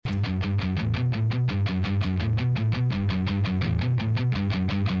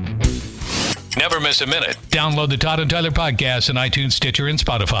Never miss a minute. Download the Todd and Tyler podcast on iTunes, Stitcher, and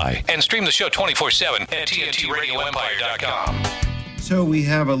Spotify. And stream the show 24/7 at TNTRadioEmpire.com. So we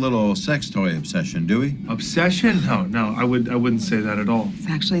have a little sex toy obsession, do we? Obsession? No, I wouldn't say that at all. It's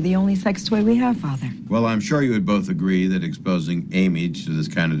actually the only sex toy we have, Father. Well, I'm sure you would both agree that exposing Amy to this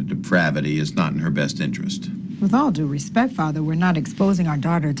kind of depravity is not in her best interest. With all due respect, Father, we're not exposing our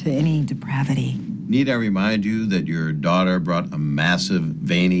daughter to any depravity. Need I remind you that your daughter brought a massive,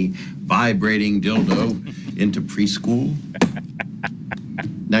 veiny, vibrating dildo into preschool?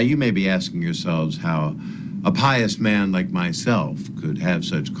 Now, you may be asking yourselves how a pious man like myself could have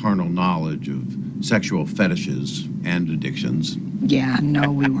such carnal knowledge of sexual fetishes and addictions. Yeah,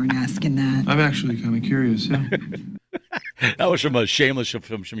 no, we weren't asking that. I'm actually kind of curious, yeah. That was from a Shameless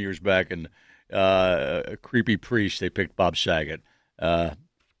from some years back, and a creepy priest. They picked Bob Saget.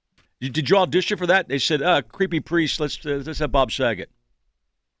 Did you audition for that? They said, creepy priest, let's have Bob Saget.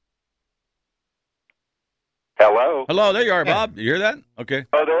 Hello? Hello, there you are, Bob. You hear that? Okay.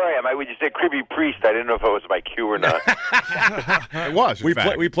 Oh, there I am. When you said creepy priest, I didn't know if it was my cue or not. It was, we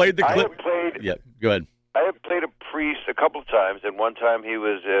played the clip. Yeah, go ahead. I have played a priest a couple of times, and one time he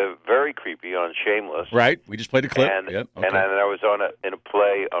was very creepy on Shameless. Right. We just played a clip. And, yep. Okay. and I was in a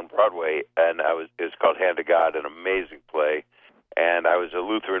play on Broadway, and it was called Hand to God, an amazing play. And I was a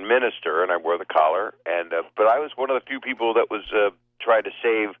Lutheran minister, and I wore the collar. But I was one of the few people that was trying to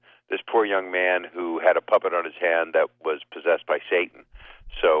save this poor young man who had a puppet on his hand that was possessed by Satan.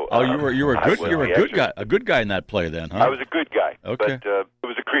 So, you were a good guy in that play then, huh? I was a good guy. Okay, but it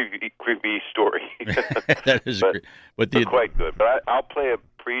was a creepy story. That is but quite good. But I'll play a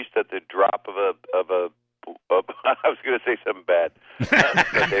priest at the drop of a. I was going to say something bad.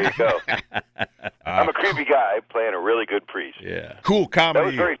 But there you go. I'm a creepy guy playing a really good priest. Yeah. Cool comedy. That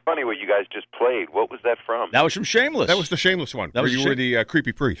was very funny what you guys just played. What was that from? That was from Shameless. That was the Shameless one, where you were the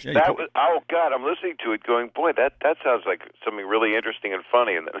creepy priest. Yeah, oh, God, I'm listening to it going, boy, that sounds like something really interesting and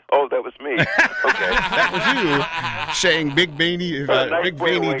funny. And then, that was me. Okay. That was you saying big veiny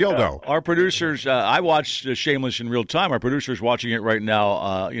dildo. Our producers, I watched Shameless in real time. Our producer's watching it right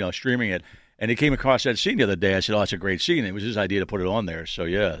now, streaming it. And he came across that scene the other day. I said, "Oh, that's a great scene." It was his idea to put it on there. So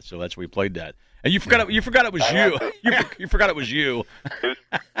yeah, so that's why we played that. And you forgot it. You forgot it was you. You forgot it was you.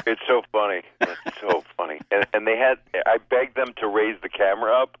 It's so funny. It's so funny. And they had. I begged them to raise the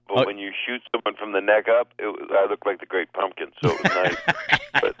camera up, but when you shoot someone from the neck up, I look like the Great Pumpkin. So it was nice.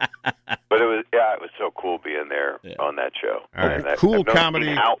 but it was it was so cool being there on that show. All right. Cool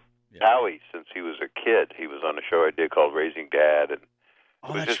comedy. Howie, since he was a kid, he was on a show I did called Raising Dad, and.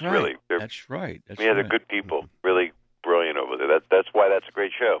 Oh, that's right. That's right. They're good people, really brilliant over there. That's why that's a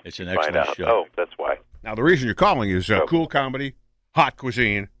great show. It's an excellent show. Oh, that's why. Now, the reason you're calling is cool comedy, hot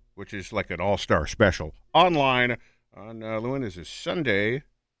cuisine, which is like an all-star special, online on, Lewin, is this Sunday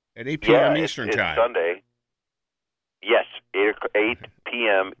at 8 p.m. Eastern Time. It's Sunday. Yes, 8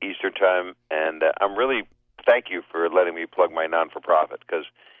 p.m. Eastern Time. And I'm really, thank you for letting me plug my non-for-profit, because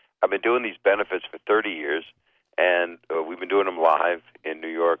I've been doing these benefits for 30 years. And we've been doing them live in New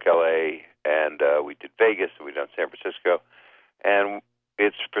York, L.A., and we did Vegas, and we've done San Francisco. And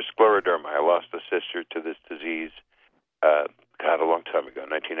it's for scleroderma. I lost a sister to this disease, a long time ago,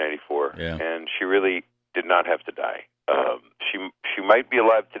 1994. Yeah. And she really did not have to die. She might be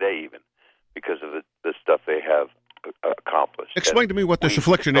alive today even because of the stuff they have accomplished. Explain to me what this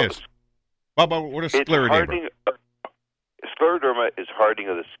affliction is. Bob, what is scleroderma? Scleroderma is hardening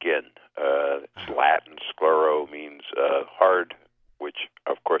of the skin. It's Latin. Sclero means hard, which,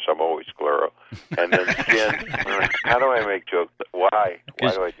 of course, I'm always sclero. And then skin. How do I make jokes? Why?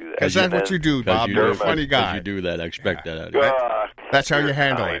 Why do I do that? Because that's what you do, Bob. You're a funny guy. You do that. I expect that out of you. That's how you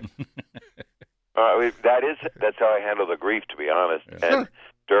handle it. That's how I handle the grief, to be honest. Yeah. And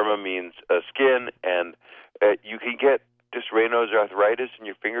derma means skin, and you can get just Raynaud's arthritis in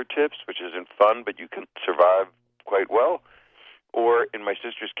your fingertips, which isn't fun, but you can survive quite well. Or in my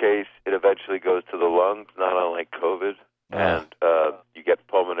sister's case, it eventually goes to the lungs, not unlike COVID, and you get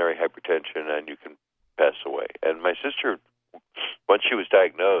pulmonary hypertension, and you can pass away. And my sister, once she was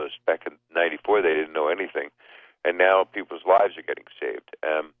diagnosed back in '94, they didn't know anything, and now people's lives are getting saved.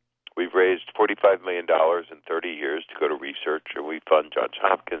 We've raised $45 million in 30 years to go to research, and we fund Johns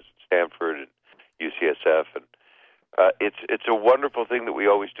Hopkins, Stanford, and UCSF, and it's a wonderful thing that we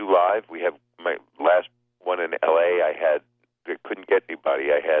always do live. We have my last one in L.A. I couldn't get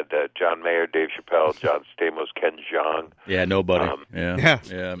anybody. I had John Mayer, Dave Chappelle, John Stamos, Ken Jeong. Yeah, nobody.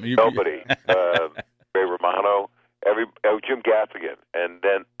 Nobody. Ray Romano, Jim Gaffigan, and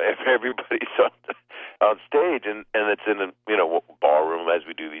then everybody's on stage, and it's in a ballroom as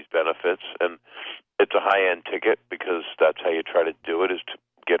we do these benefits, and it's a high-end ticket because that's how you try to do it, is to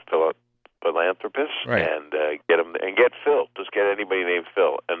get philanthropists, Right. and get them and get Phil. Just get anybody named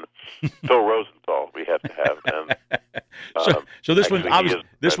Phil, and Phil Rosenthal. We have to have. And, so this actually,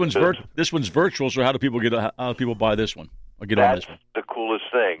 this one's virtual. So how do people buy this one or get on that's this one? the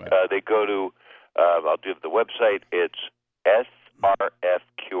coolest thing. Right. They go to I'll do the website. It's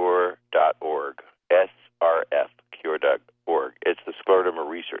srfcure.org. srfcure.org. It's the Scleroderma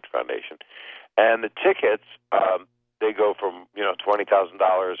Research Foundation, and the tickets. They go from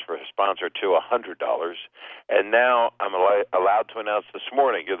 $20,000 for a sponsor to $100, and now I'm allowed to announce this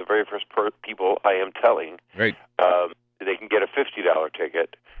morning. You're the very first people I am telling. Great. They can get a $50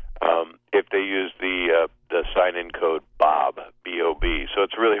 ticket if they use the sign-in code Bob B-O-B. So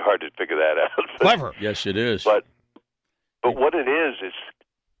it's really hard to figure that out. Clever. Yes, it is. But what it is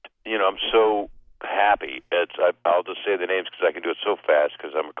I'm so happy. I'll just say the names because I can do it so fast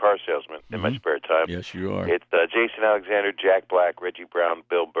because I'm a car salesman in my spare time. Yes, you are. It's Jason Alexander, Jack Black, Reggie Brown,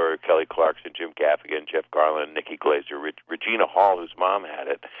 Bill Burr, Kelly Clarkson, Jim Gaffigan, Jeff Garland, Nikki Glazer, Regina Hall, whose mom had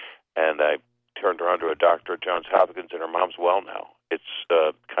it, and I turned her on to a doctor at Johns Hopkins, and her mom's well now. It's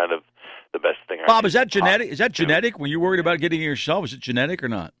kind of the best thing. Bob, is that genetic? Is that genetic? Were you worried about getting it yourself? Is it genetic or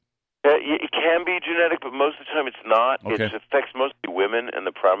not? It can be genetic, but most of the time it's not. Okay. It affects mostly women in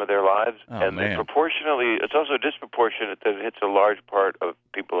the prime of their lives, and man. proportionally, it's also disproportionate that it hits a large part of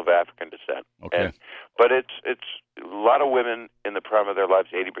people of African descent. Okay. But it's a lot of women in the prime of their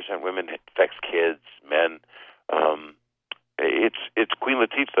lives. 80% women. It affects kids, men. It's Queen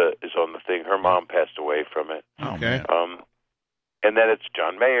Latifah is on the thing. Her mom passed away from it. Okay. And then it's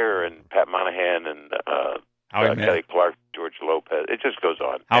John Mayer and Pat Monahan and Kelly Clark, George Lopez. It just goes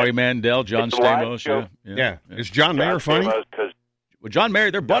on. Howie Mandel, John Stamos. Yeah. Is John Mayer funny? Well, John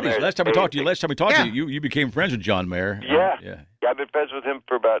Mayer, they're buddies. Last time we talked to you, you became friends with John Mayer. Yeah. I've been friends with him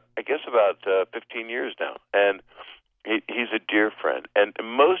for about 15 years now, and he's a dear friend. And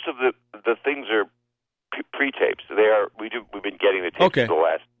most of the things are pre-tapes. We've been getting the tapes for the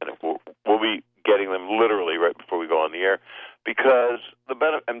last minute. We'll be getting them literally right before we go on the air, because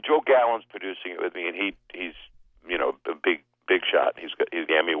and Joe Gallen's producing it with me, and he's a big shot. He's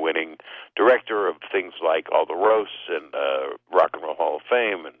the Emmy-winning director of things like All the Roasts and Rock and Roll Hall of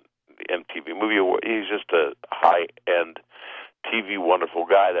Fame and the MTV Movie Award. He's just a high-end TV wonderful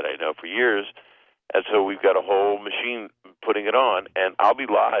guy that I know for years. And so we've got a whole machine putting it on, and I'll be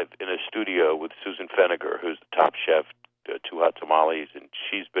live in a studio with Susan Feniger, who's the top chef, Two Hot Tamales, and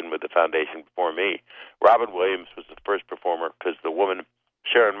she's been with the foundation before me. Robin Williams was the first performer because the woman,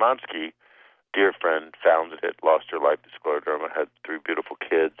 Sharon Monsky, dear friend, founded it, lost her life to scleroderma, had 3 beautiful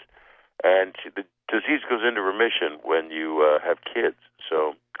kids, and the disease goes into remission when you have kids.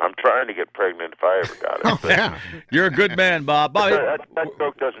 So I'm trying to get pregnant if I ever got it. Oh, yeah. You're a good man, Bob. That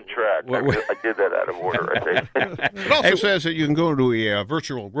joke doesn't track. I did that out of order, I think. It also says that you can go to a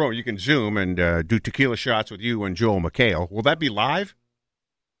virtual room. You can Zoom and do tequila shots with you and Joel McHale. Will that be live?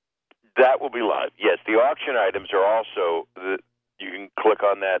 That will be live. Yes, the auction items are also. You can click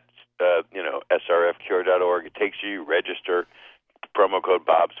on that. srfcure.org. It takes you register. Promo code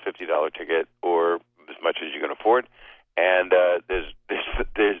Bob's $50 ticket, or as much as you can afford. And there's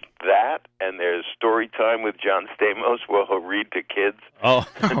that, and there's story time with John Stamos, where he'll read to kids. Oh,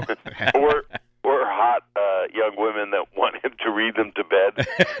 or hot young women that want him to read them to bed.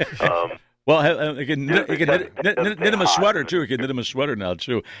 Well, he can knit him a sweater too. He can knit him a sweater now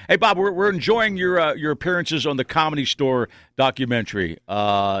too. Hey, Bob, we're enjoying your appearances on the Comedy Store documentary,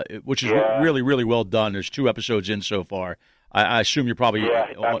 which is really, really well done. There's 2 episodes in so far. I assume you're probably. Yeah,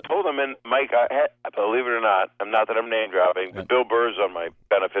 I told him, and Mike, believe it or not, not that I'm name dropping, but Bill Burr's on my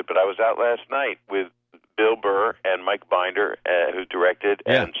benefit. But I was out last night with Bill Burr and Mike Binder, who directed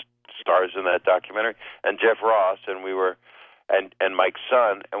and stars in that documentary, and Jeff Ross, and we were. And Mike's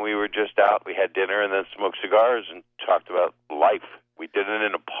son, and we were just out. We had dinner and then smoked cigars and talked about life. We did it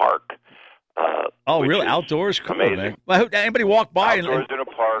in a park. Really? Outdoors? Cool, amazing. Man. Well, anybody walk by outdoors in a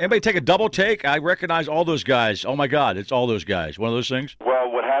park? Anybody take a double take? I recognize all those guys. Oh my God, it's all those guys. One of those things.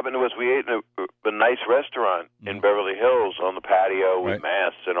 Well, what happened was we ate in a nice restaurant in Beverly Hills on the patio with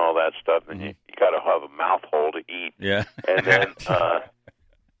masks and all that stuff, and you got to have a mouth hole to eat. Yeah. And then.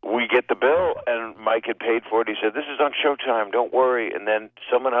 We get the bill, and Mike had paid for it. He said, "This is on Showtime, don't worry." And then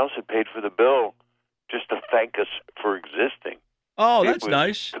someone else had paid for the bill just to thank us for existing. Oh, that's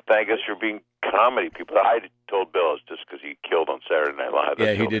nice. To thank us for being comedy people. I told Bill it's just because he killed on Saturday Night Live.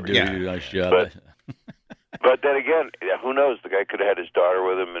 Yeah, he did do a nice job. But then again, who knows? The guy could have had his daughter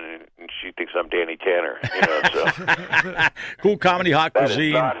with him, and she thinks I'm Danny Tanner. So cool comedy, hot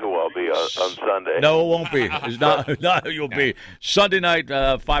cuisine. That is not who I'll be on Sunday. No, it won't be. It's not who you'll be. Sunday night,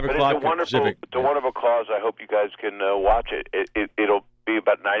 5 o'clock Pacific. It's a wonderful cause. I hope you guys can watch it. be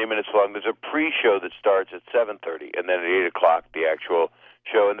about 90 minutes long. There's a pre-show that starts at 7:30, and then at 8 o'clock the actual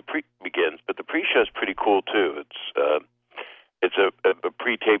show and the begins. But the pre-show is pretty cool too. It's a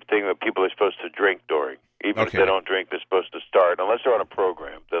pre-taped thing that people are supposed to drink during. Even if they don't drink, they're supposed to start. Unless they're on a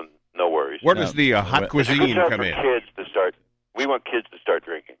program, then no worries. Where does the hot cuisine come in? Kids to start. We want kids to start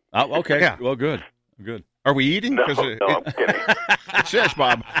drinking. Oh, okay. Yeah. Well, good. Good. Are we eating? No, I'm kidding. It says,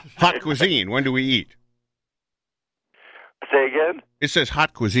 Bob, hot cuisine. When do we eat? Say again? It says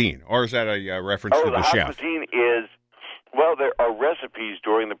hot cuisine, or is that a reference to the hot chef? Cuisine is, well, there are recipes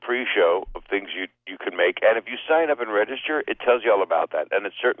during the pre-show of things you can make, and if you sign up and register, it tells you all about that. And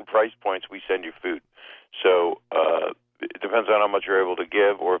at certain price points, we send you food. So it depends on how much you're able to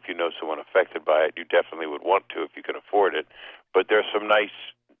give, or if you know someone affected by it, you definitely would want to if you can afford it. But there's some nice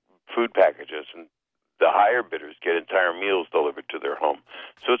food packages, and the higher bidders get entire meals delivered to their home.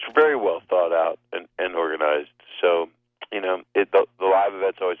 So it's very well thought out and organized. So, the live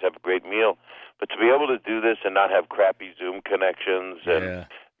events always have a great meal. But to be able to do this and not have crappy Zoom connections, and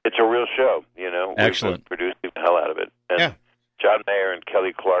it's a real show, Excellent. We've produced the hell out of it. And John Mayer and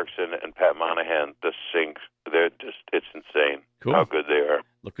Kelly Clarkson and Pat Monahan just sing. It's insane how good they are.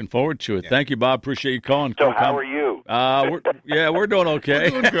 Looking forward to it. Thank you, Bob. Appreciate you calling. So how are you? We're doing okay.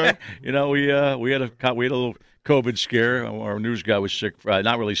 We're doing good. we had a little COVID scare. Our news guy was sick.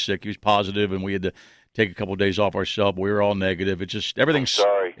 Not really sick. He was positive, and we had to take a couple of days off ourselves. We were all negative. It just everything's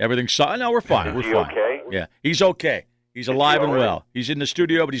sorry. Everything's no, we're fine. We're Is he fine. okay? Yeah, he's okay. He's alive and all right? well. He's in the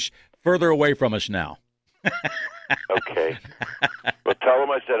studio, but he's further away from us now. Okay. Well, tell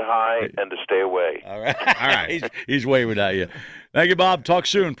him I said hi and to stay away. All right. He's waving at you. Thank you, Bob. Talk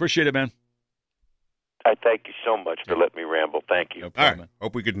soon. Appreciate it, man. I thank you so much for letting me ramble. Thank you. No All problem, right. man.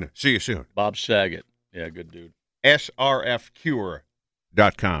 Hope we can see you soon. Bob Saget. Yeah, good dude. srfcure.com.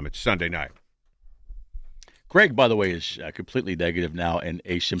 It's Sunday night. Greg, by the way, is completely negative now and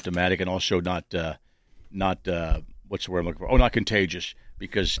asymptomatic, and also not what's the word I'm looking for? Oh, not contagious,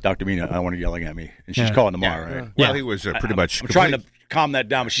 because Dr. Mina, I don't want her yelling at me, and she's calling tomorrow, right? Well, he was pretty much. I'm trying to calm that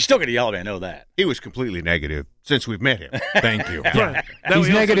down, but she's still going to yell at me. I know that. He was completely negative since we've met him. Thank you. Right. He's He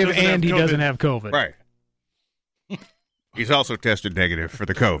also negative doesn't have and he COVID. doesn't have COVID. Right. He's also tested negative for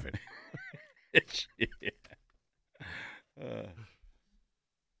the COVID.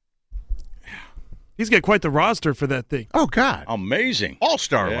 He's got quite the roster for that thing. Oh, God. Amazing.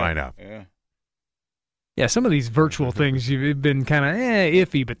 All-star Yeah, lineup. Yeah. Yeah, some of these virtual things you've been kind of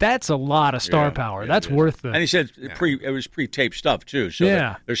iffy, but that's a lot of star power. That's worth And the. he said it was pre-taped stuff, too, so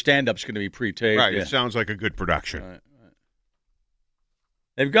their stand-up's going to be pre-taped. Right. Yeah. It sounds like a good production. Right.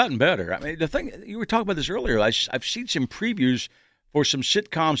 They've gotten better. I mean, the thing, you were talking about this earlier, I've seen some previews for some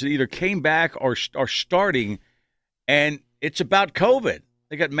sitcoms that either came back or are starting, and it's about COVID.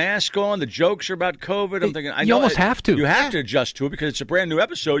 They got masks on. The jokes are about COVID. I'm thinking, You almost have to. You have to adjust to it because it's a brand new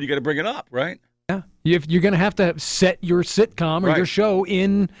episode. You got to bring it up, right? Yeah, you're going to have to set your sitcom or Right. your show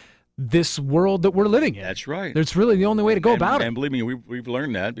in this world that we're living in. That's right. That's really the only way to go about it. And believe me, we've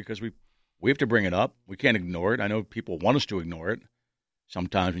learned that because we have to bring it up. We can't ignore it. I know people want us to ignore it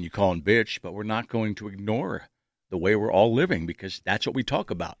sometimes when you call them bitch, but we're not going to ignore the way we're all living because that's what we talk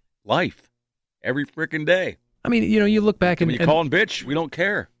about. Life. Every freaking day. I mean, you look back And and when you call them bitch, we don't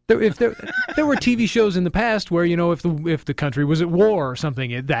care. if there were TV shows in the past where if the country was at war or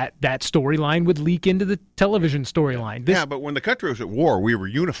something, that storyline would leak into the television storyline. Yeah, but when the country was at war, we were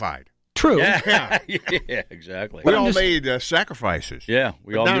unified. True. Yeah, exactly. We all made sacrifices. Yeah,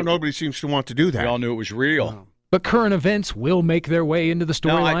 But now nobody seems to want to do that. We all knew it was real. But current events will make their way into the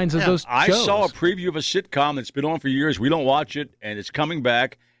storylines of those shows. I saw a preview of a sitcom that's been on for years. We don't watch it, and it's coming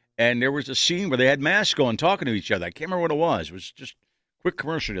back. And there was a scene where they had masks on talking to each other. I can't remember what it was. It was just a quick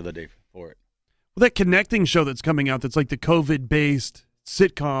commercial the other day for it. Well, that connecting show that's coming out that's like the COVID-based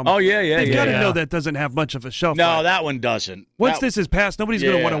sitcom. Oh, yeah. They've got to know that doesn't have much of a shelf life. No, that one doesn't. Once this is passed, nobody's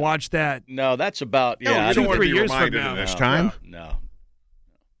going to want to Yeah. watch that. No, that's about, No, I you don't want to 3 be years from reminded now. of this time. No.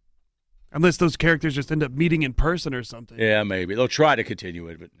 Unless those characters just end up meeting in person or something. Yeah, maybe. They'll try to continue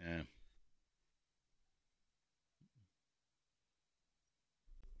it, but yeah.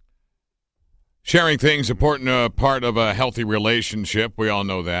 Sharing things, important part of a healthy relationship. We all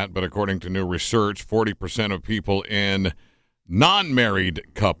know that. But according to new research, 40% of people in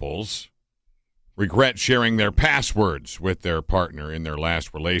non-married couples regret sharing their passwords with their partner in their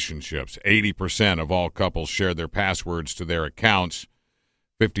last relationships. 80% of all couples shared their passwords to their accounts.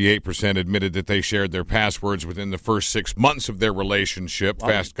 58% admitted that they shared their passwords within the first 6 months of their relationship,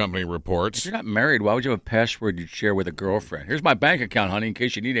 Fast Company reports. If you're not married, why would you have a password you'd share with a girlfriend? Here's my bank account, honey, in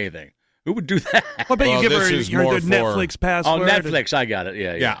case you need anything. Who would do that? Well, I bet you give this her is your more good Netflix password. Oh, Netflix. I got it.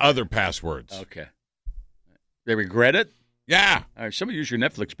 Yeah. Yeah, other passwords. Okay. They regret it? Yeah. All right, somebody use your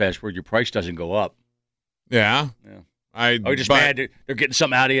Netflix password. Your price doesn't go up. Yeah. You're just mad they're getting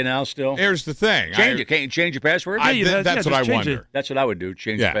something out of you now still? Here's the thing. Change it. Can't you change your password? That's what I wonder. it. That's what I would do.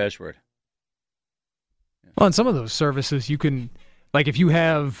 Change the password. Well, on some of those services, you can, like, if you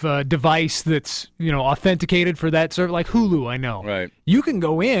have a device that's, authenticated for that service, like Hulu, I know. Right. You can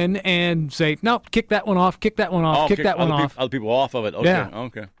go in and say, nope, kick that one off, kick that one off, kick that one off. Other people off of it. Okay. Yeah.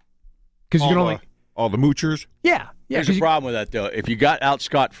 Okay. Because you can only... all the moochers? Yeah. There's a problem with that, though. If you got out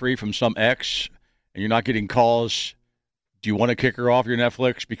scot-free from some ex and you're not getting calls, do you want to kick her off your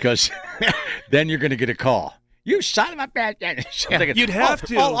Netflix? Because then you're going to get a call. You son of a bitch. You'd have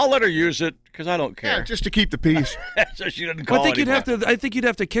to. I'll let her use it because I don't care. Yeah, just to keep the peace. So she doesn't call I think you'd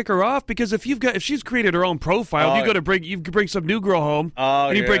have to kick her off because if she's created her own profile, you bring some new girl home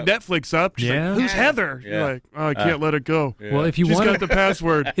and you bring Netflix up. She's like, who's Heather? Yeah. You're like, I can't let her go. Yeah. Well, if you She's wanted got the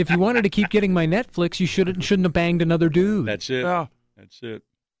password. if you wanted to keep getting my Netflix, you shouldn't have banged another dude. That's it. Yeah. That's it.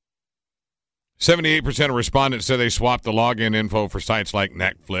 78% of respondents said they swapped the login info for sites like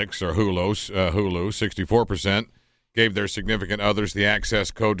Netflix or Hulu. 64% gave their significant others the access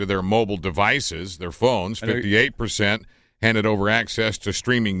code to their mobile devices, their phones. 58% handed over access to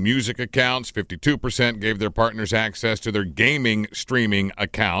streaming music accounts. 52% gave their partners access to their gaming streaming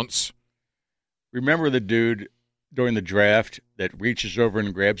accounts. Remember the dude during the draft that reaches over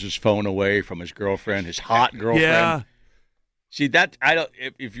and grabs his phone away from his girlfriend, his hot girlfriend? Yeah. See, that I don't.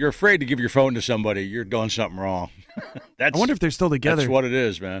 If you're afraid to give your phone to somebody, you're doing something wrong. I wonder if they're still together. That's what it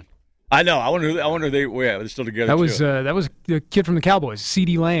is, man. I know. I wonder if they're still together. That was the kid from the Cowboys,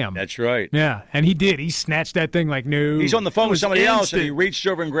 C.D. Lamb. That's right. Yeah, and he did. He snatched that thing like no. He's on the phone with somebody else, instant. and he reached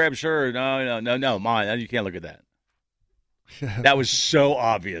over and grabs her. No, mine. You can't look at that. That was so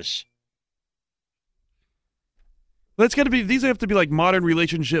obvious. That's got to be. These have to be like modern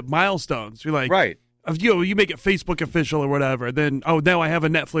relationship milestones. You're like, Right. You make it Facebook official or whatever. Then, now I have a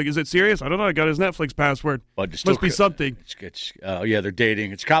Netflix. Is it serious? I don't know. I got his Netflix password. But it's still Must be something. They're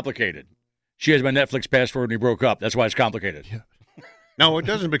dating. It's complicated. She has my Netflix password, and he broke up. That's why it's complicated. Yeah. No, it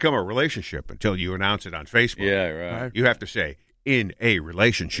doesn't become a relationship until you announce it on Facebook. Yeah, right. You have to say, in a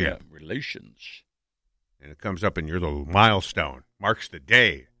relationship. Yeah, relations. And it comes up in your little milestone. Marks the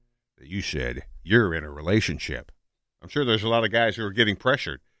day that you said you're in a relationship. I'm sure there's a lot of guys who are getting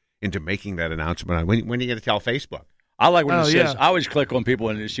pressured into making that announcement. When are you going to tell Facebook? I like when it says, I always click on people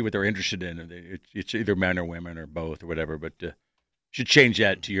and see what they're interested in. It's either men or women or both or whatever, but you should change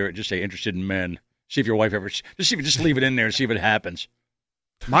that to just say interested in men. See if your wife just leave it in there and see if it happens.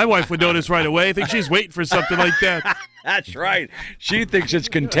 My wife would notice right away. I think she's waiting for something like that. That's right. She thinks it's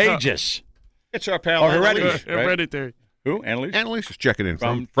contagious. It's our pal. Or hereditary. Right? Hereditary. Who? Annalise? Annalise is checking in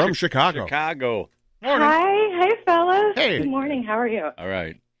from Chicago. Chicago. Hi, fellas. Hey. Good morning. How are you? All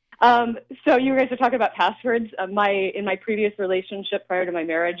right. So you guys are talking about passwords. In my previous relationship prior to my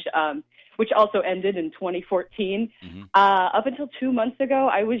marriage, which also ended in 2014, up until 2 months ago,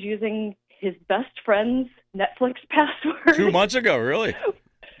 I was using his best friend's Netflix password. 2 months ago, really?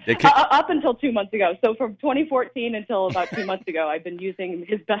 Up until 2 months ago. So from 2014 until about 2 months ago, I've been using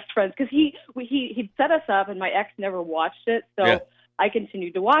his best friend's because he set us up, and my ex never watched it. So. Yeah. I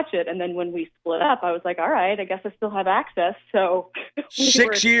continued to watch it, and then when we split up, I was like, all right, I guess I still have access. So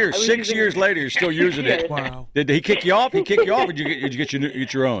 6 years. 6 years later, you're still using it. Wow. Did he kick you off? He kicked you off, or did you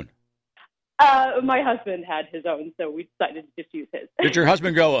get your own? My husband had his own, so we decided to just use his. Did your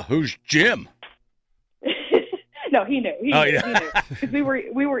husband go, who's Jim? No, he knew. He knew. Because we were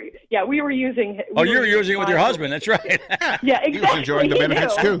using. You were using it with your husband. That's right. Yeah, exactly. He was enjoying the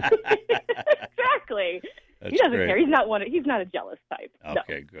benefits too. Exactly. That's he doesn't great. care. He's not a jealous type.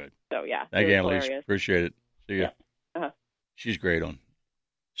 Okay, good. So yeah. Thank you, Annalise. Annalise. Appreciate it. See ya. Yeah. Uh-huh. She's great on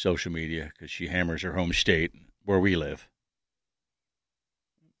social media because she hammers her home state where we live.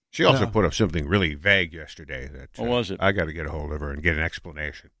 She also put up something really vague yesterday. What was it? I got to get a hold of her and get an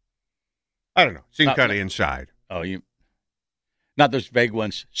explanation. I don't know. Seemed kind of inside. Oh, not those vague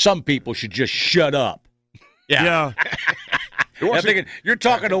ones. Some people should just shut up. Yeah. I'm thinking you're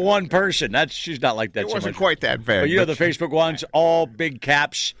talking to one person. She's not like that. It so wasn't much. quite that vague. But you know the Facebook ones, all big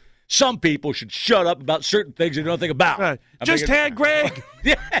caps. Some people should shut up about certain things they don't think about. Right. Just tag Greg.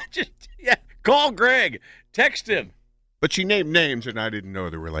 Call Greg. Text him. But she named names, and I didn't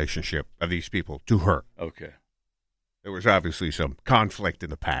know the relationship of these people to her. Okay. There was obviously some conflict in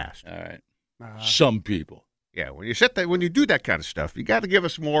the past. All right. Some people. Yeah, when you do that kind of stuff, you got to give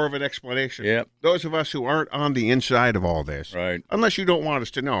us more of an explanation. Yep. Those of us who aren't on the inside of all this, right? Unless you don't want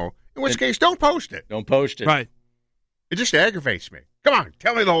us to know, in which case, don't post it. Don't post it. Right. It just aggravates me. Come on,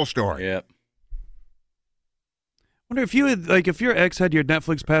 tell me the whole story. Yep. Wonder if you had if your ex had your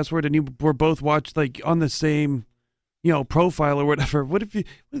Netflix password and you were both watched on the same profile or whatever. What if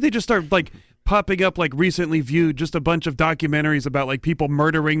they just start like popping up like recently viewed, just a bunch of documentaries about like people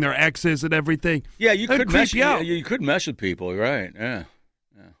murdering their exes and everything? Yeah, you could mess. You could mess with people, right? Yeah.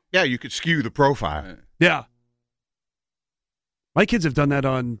 Yeah, you could skew the profile. Right. Yeah. My kids have done that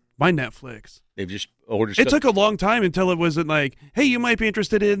on my Netflix. They've just ordered It stuff. took a long time until it wasn't like, hey, you might be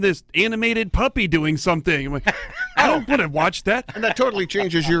interested in this animated puppy doing something. I'm like, I don't want to watch that. And that totally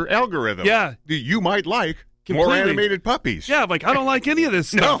changes your algorithm. Yeah. You might like Completely. more animated puppies. Yeah, I'm like, I don't like any of this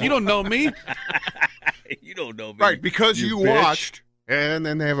stuff. No. You don't know me. You don't know me. Right, because you bitch. watched, and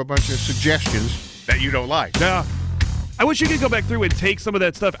then they have a bunch of suggestions that you don't like. Yeah. I wish you could go back through and take some of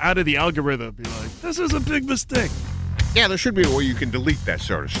that stuff out of the algorithm. Be like, this is a big mistake. Yeah, there should be a way you can delete that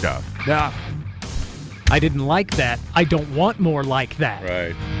sort of stuff. Yeah. I didn't like that. I don't want more like that.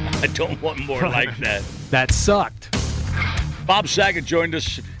 Right. I don't want more like that. That sucked. Bob Saget joined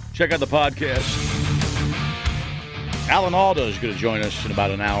us. Check out the podcast. Alan Alda is going to join us in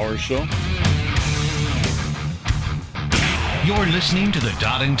about an hour or so. You're listening to the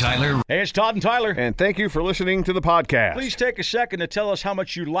Todd and Tyler. Hey, it's Todd and Tyler. And thank you for listening to the podcast. Please take a second to tell us how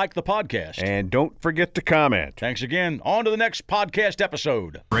much you like the podcast. And don't forget to comment. Thanks again. On to the next podcast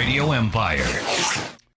episode. Radio Empire.